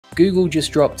Google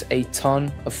just dropped a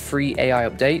ton of free AI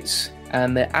updates,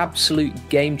 and they're absolute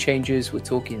game changers. We're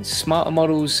talking smarter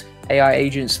models, AI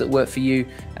agents that work for you,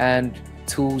 and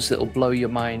tools that will blow your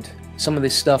mind. Some of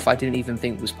this stuff I didn't even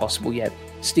think was possible yet.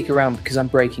 Stick around because I'm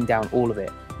breaking down all of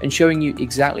it and showing you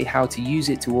exactly how to use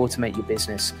it to automate your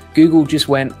business. Google just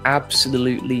went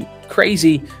absolutely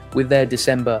crazy with their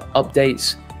December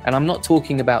updates. And I'm not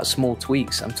talking about small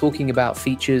tweaks. I'm talking about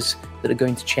features that are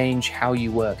going to change how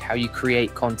you work, how you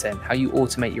create content, how you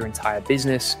automate your entire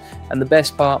business. And the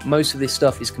best part, most of this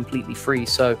stuff is completely free.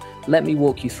 So let me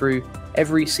walk you through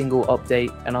every single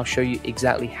update and I'll show you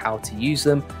exactly how to use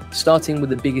them. Starting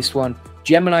with the biggest one,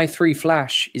 Gemini 3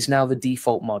 Flash is now the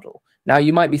default model. Now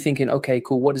you might be thinking, okay,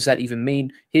 cool, what does that even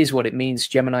mean? Here's what it means.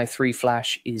 Gemini 3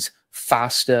 Flash is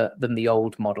faster than the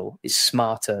old model, is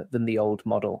smarter than the old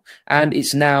model, and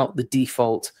it's now the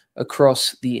default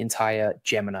across the entire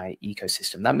Gemini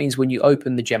ecosystem. That means when you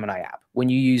open the Gemini app, when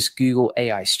you use Google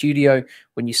AI Studio,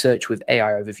 when you search with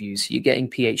AI overviews, you're getting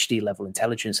PhD level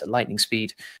intelligence at lightning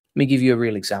speed. Let me give you a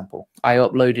real example. I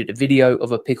uploaded a video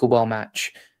of a pickleball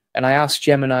match and I asked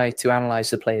Gemini to analyze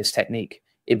the player's technique.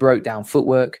 It broke down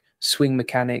footwork, swing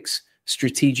mechanics,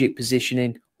 strategic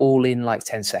positioning, all in like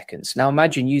 10 seconds. Now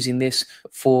imagine using this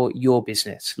for your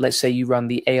business. Let's say you run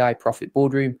the AI Profit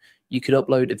Boardroom. You could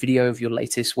upload a video of your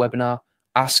latest webinar,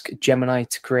 ask Gemini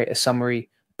to create a summary,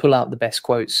 pull out the best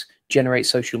quotes, generate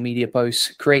social media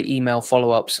posts, create email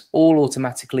follow-ups, all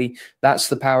automatically. That's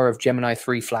the power of Gemini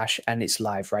 3 Flash, and it's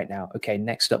live right now. Okay,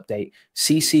 next update,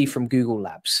 CC from Google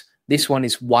Labs. This one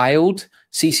is wild.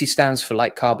 CC stands for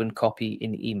like carbon copy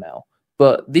in email.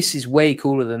 But this is way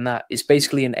cooler than that. It's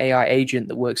basically an AI agent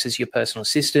that works as your personal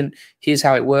assistant. Here's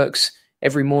how it works.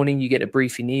 Every morning you get a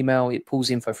briefing email. It pulls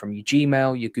info from your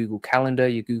Gmail, your Google Calendar,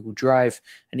 your Google Drive,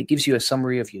 and it gives you a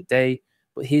summary of your day.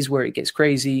 But here's where it gets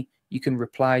crazy. You can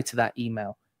reply to that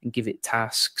email and give it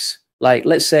tasks. Like,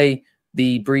 let's say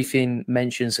the briefing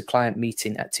mentions a client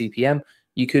meeting at 2 p.m.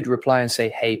 You could reply and say,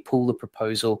 hey, pull the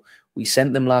proposal we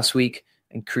sent them last week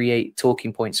and create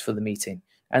talking points for the meeting.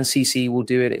 And CC will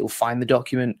do it. It will find the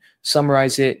document,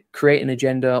 summarize it, create an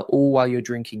agenda, all while you're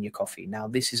drinking your coffee. Now,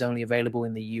 this is only available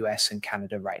in the US and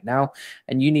Canada right now,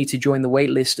 and you need to join the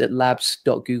waitlist at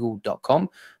labs.google.com.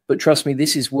 But trust me,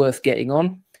 this is worth getting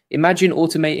on. Imagine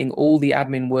automating all the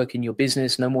admin work in your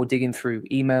business. No more digging through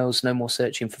emails, no more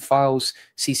searching for files.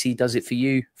 CC does it for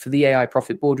you. For the AI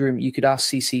Profit Boardroom, you could ask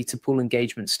CC to pull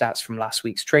engagement stats from last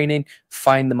week's training,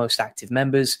 find the most active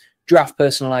members, draft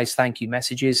personalized thank you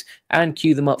messages, and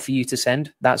queue them up for you to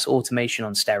send. That's automation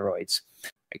on steroids.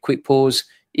 A quick pause.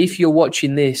 If you're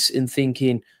watching this and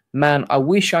thinking, man, I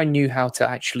wish I knew how to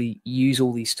actually use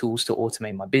all these tools to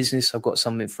automate my business, I've got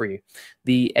something for you.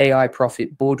 The AI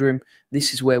Profit Boardroom,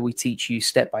 this is where we teach you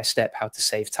step by step how to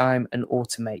save time and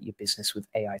automate your business with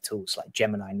AI tools like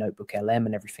Gemini, Notebook LM,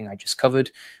 and everything I just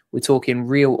covered. We're talking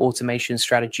real automation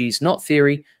strategies, not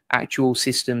theory, actual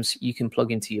systems you can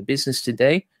plug into your business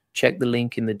today. Check the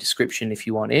link in the description if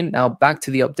you want in. Now back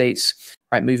to the updates.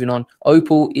 Right, moving on.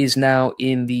 Opal is now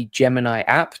in the Gemini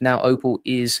app. Now Opal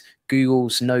is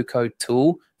Google's no-code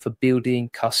tool for building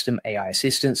custom AI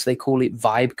assistants. They call it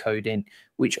vibe coding,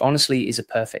 which honestly is a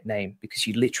perfect name because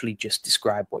you literally just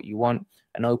describe what you want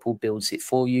and Opal builds it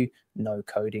for you. No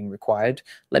coding required.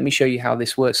 Let me show you how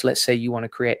this works. Let's say you want to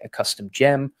create a custom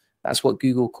gem. That's what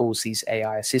Google calls these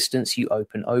AI assistants. You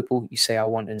open Opal, you say, I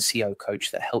want an SEO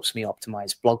coach that helps me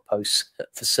optimize blog posts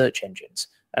for search engines,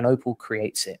 and Opal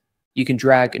creates it. You can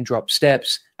drag and drop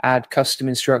steps, add custom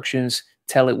instructions,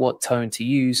 tell it what tone to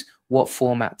use, what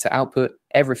format to output,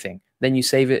 everything. Then you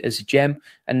save it as a gem,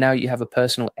 and now you have a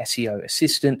personal SEO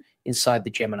assistant inside the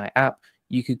Gemini app.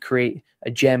 You could create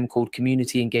a gem called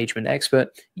Community Engagement Expert.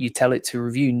 You tell it to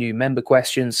review new member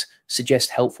questions,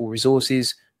 suggest helpful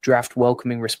resources, draft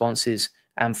welcoming responses,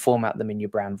 and format them in your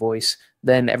brand voice.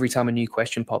 Then every time a new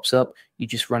question pops up, you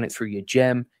just run it through your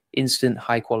gem, instant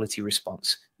high quality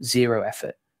response, zero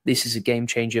effort. This is a game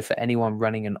changer for anyone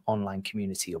running an online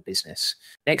community or business.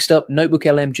 Next up, Notebook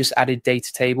LM just added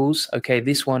data tables. Okay,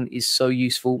 this one is so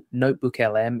useful. Notebook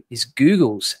LM is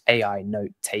Google's AI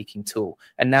note-taking tool,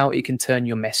 and now it can turn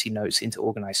your messy notes into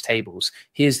organized tables.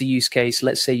 Here's the use case.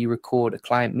 Let's say you record a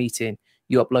client meeting,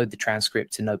 you upload the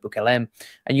transcript to Notebook LM,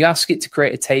 and you ask it to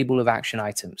create a table of action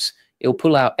items. It'll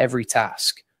pull out every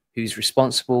task, who's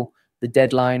responsible, the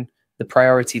deadline, the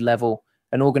priority level,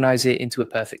 and organize it into a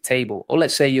perfect table. Or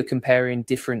let's say you're comparing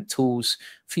different tools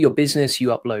for your business. You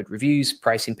upload reviews,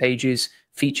 pricing pages,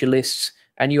 feature lists,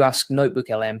 and you ask Notebook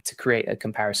LM to create a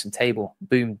comparison table.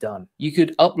 Boom, done. You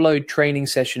could upload training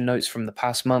session notes from the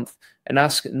past month and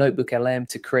ask Notebook LM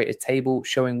to create a table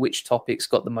showing which topics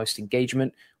got the most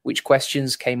engagement, which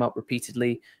questions came up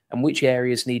repeatedly, and which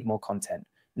areas need more content.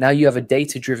 Now you have a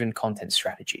data-driven content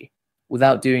strategy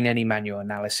without doing any manual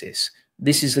analysis.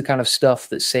 This is the kind of stuff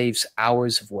that saves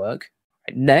hours of work.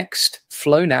 Next,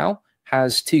 Flow now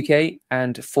has 2K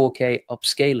and 4K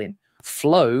upscaling.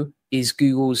 Flow is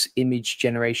Google's image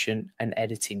generation and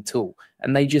editing tool,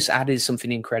 and they just added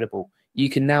something incredible. You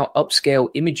can now upscale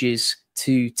images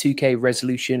to 2K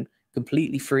resolution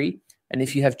completely free, and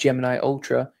if you have Gemini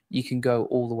Ultra, you can go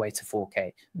all the way to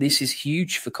 4K. This is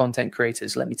huge for content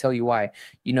creators. Let me tell you why.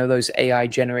 You know those AI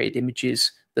generated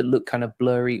images that look kind of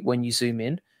blurry when you zoom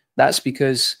in? That's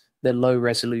because they're low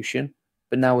resolution.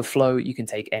 But now with Flow, you can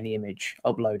take any image,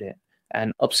 upload it,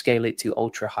 and upscale it to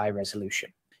ultra high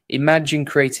resolution. Imagine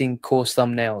creating course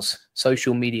thumbnails,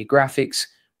 social media graphics,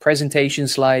 presentation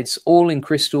slides, all in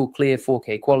crystal clear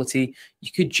 4K quality.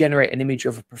 You could generate an image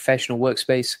of a professional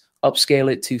workspace,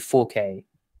 upscale it to 4K,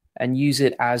 and use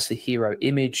it as the hero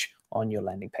image on your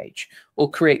landing page.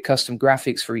 Or create custom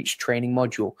graphics for each training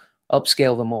module,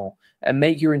 upscale them all, and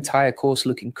make your entire course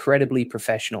look incredibly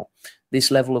professional. This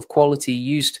level of quality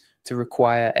used to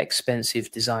require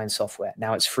expensive design software.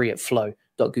 Now it's free at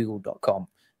flow.google.com.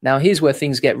 Now here's where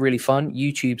things get really fun.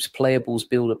 YouTube's Playables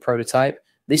Builder prototype.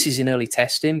 This is in early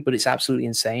testing, but it's absolutely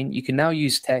insane. You can now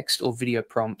use text or video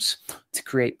prompts to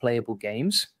create playable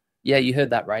games. Yeah, you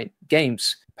heard that right.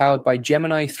 Games powered by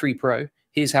Gemini 3 Pro.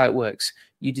 Here's how it works.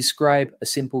 You describe a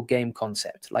simple game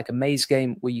concept, like a maze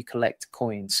game where you collect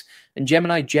coins, and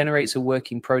Gemini generates a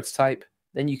working prototype.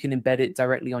 Then you can embed it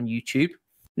directly on YouTube.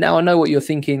 Now, I know what you're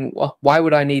thinking. Well, why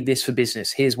would I need this for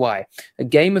business? Here's why. A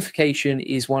gamification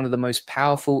is one of the most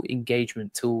powerful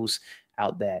engagement tools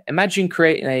out there. Imagine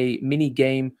creating a mini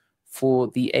game for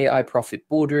the AI Profit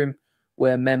Boardroom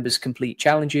where members complete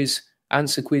challenges,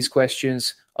 answer quiz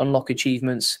questions, unlock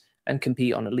achievements, and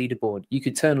compete on a leaderboard. You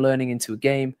could turn learning into a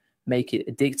game, make it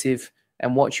addictive,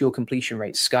 and watch your completion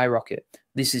rates skyrocket.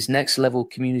 This is next level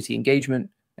community engagement,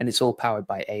 and it's all powered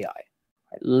by AI.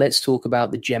 Let's talk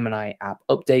about the Gemini app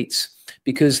updates,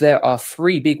 because there are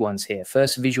three big ones here.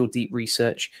 First, visual deep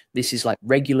research. This is like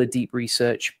regular deep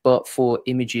research, but for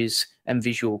images and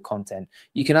visual content.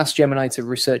 You can ask Gemini to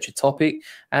research a topic,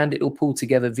 and it'll pull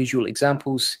together visual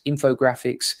examples,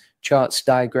 infographics, charts,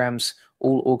 diagrams,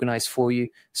 all organized for you.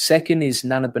 Second is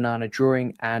Nano Banana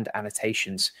drawing and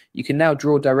annotations. You can now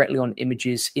draw directly on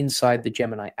images inside the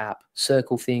Gemini app,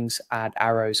 circle things, add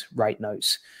arrows, write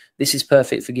notes. This is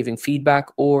perfect for giving feedback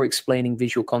or explaining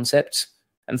visual concepts.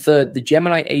 And third, the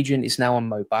Gemini agent is now on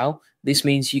mobile. This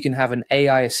means you can have an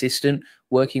AI assistant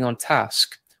working on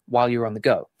tasks while you're on the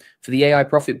go. For the AI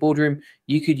Profit Boardroom,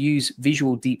 you could use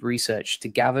visual deep research to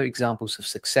gather examples of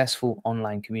successful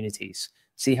online communities,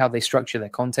 see how they structure their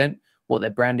content, what their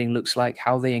branding looks like,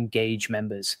 how they engage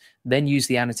members, then use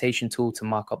the annotation tool to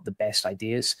mark up the best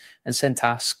ideas and send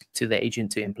tasks to the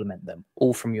agent to implement them,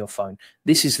 all from your phone.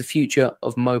 This is the future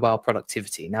of mobile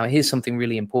productivity. Now, here's something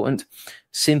really important.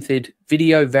 Synthid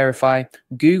Video Verify.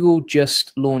 Google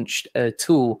just launched a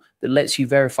tool that lets you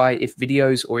verify if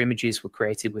videos or images were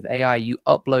created with AI. You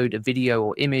upload a video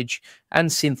or image, and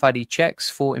SynthID checks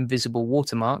for invisible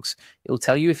watermarks. It'll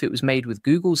tell you if it was made with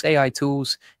Google's AI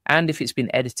tools and if it's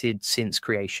been edited since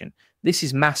creation. This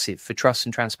is massive for trust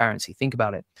and transparency. Think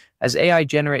about it. As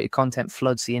AI-generated content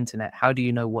floods the internet, how do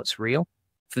you know what's real?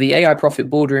 For the AI Profit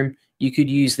Boardroom, you could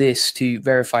use this to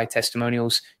verify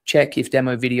testimonials, check if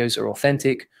demo videos are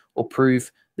authentic, or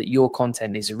prove that your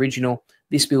content is original.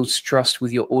 This builds trust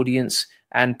with your audience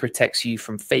and protects you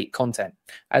from fake content.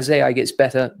 As AI gets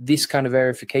better, this kind of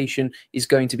verification is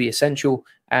going to be essential,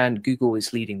 and Google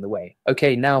is leading the way.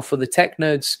 Okay, now for the tech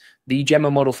nerds, the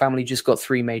Gemma model family just got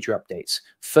three major updates.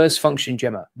 First, Function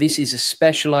Gemma. This is a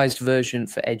specialized version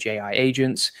for edge AI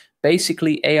agents,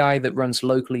 basically AI that runs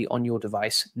locally on your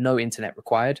device, no internet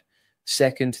required.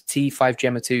 Second, T5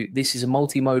 Gemma 2. This is a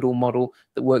multimodal model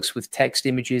that works with text,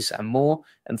 images, and more.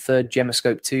 And third,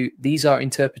 Gemmascope 2. These are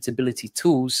interpretability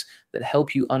tools that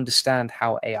help you understand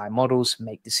how AI models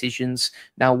make decisions.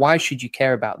 Now, why should you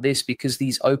care about this? Because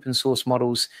these open source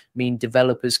models mean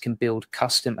developers can build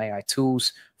custom AI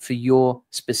tools for your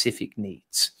specific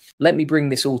needs. Let me bring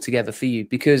this all together for you,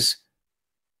 because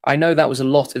I know that was a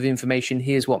lot of information.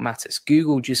 Here's what matters.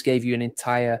 Google just gave you an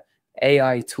entire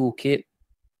AI toolkit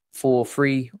for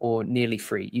free or nearly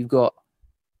free. You've got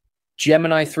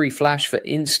Gemini 3 Flash for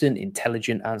instant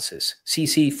intelligent answers,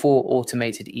 CC for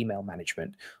automated email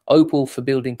management, Opal for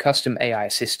building custom AI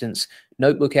assistants,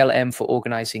 Notebook LM for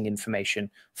organizing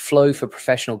information, Flow for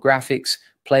professional graphics,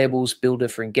 Playables Builder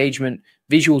for engagement,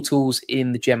 visual tools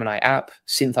in the Gemini app,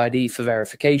 Synth ID for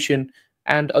verification,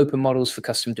 and open models for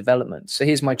custom development. So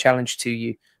here's my challenge to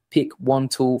you. Pick one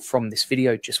tool from this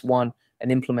video, just one,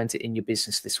 and implement it in your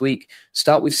business this week.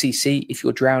 Start with CC if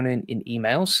you're drowning in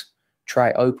emails.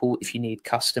 Try Opal if you need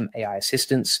custom AI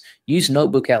assistance. Use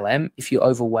Notebook LM if you're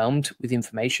overwhelmed with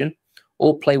information.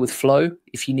 Or play with Flow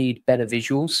if you need better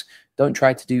visuals. Don't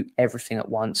try to do everything at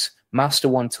once. Master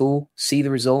one tool, see the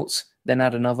results, then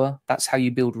add another. That's how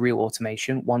you build real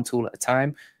automation, one tool at a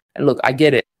time. And look, I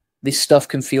get it. This stuff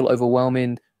can feel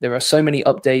overwhelming. There are so many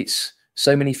updates,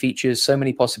 so many features, so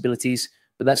many possibilities.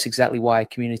 But that's exactly why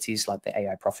communities like the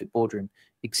AI Profit Boardroom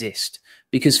exist.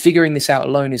 Because figuring this out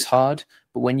alone is hard,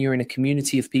 but when you're in a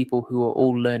community of people who are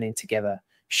all learning together,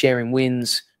 sharing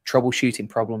wins, troubleshooting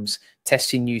problems,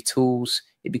 testing new tools,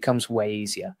 it becomes way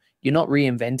easier. You're not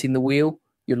reinventing the wheel,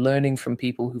 you're learning from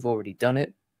people who've already done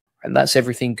it. And that's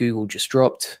everything Google just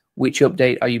dropped. Which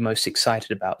update are you most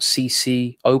excited about?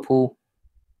 CC, Opal,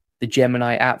 the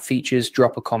Gemini app features?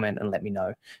 Drop a comment and let me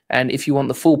know. And if you want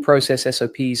the full process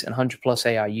SOPs and 100+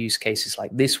 AI use cases like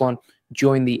this one,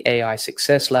 join the AI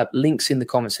Success Lab. Links in the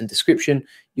comments and description.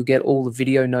 You'll get all the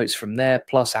video notes from there,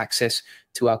 plus access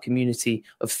to our community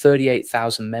of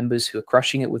 38,000 members who are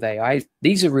crushing it with AI.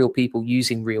 These are real people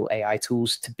using real AI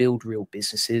tools to build real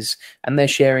businesses, and they're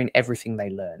sharing everything they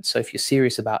learn. So if you're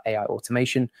serious about AI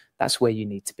automation, that's where you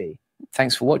need to be.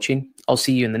 Thanks for watching. I'll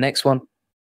see you in the next one.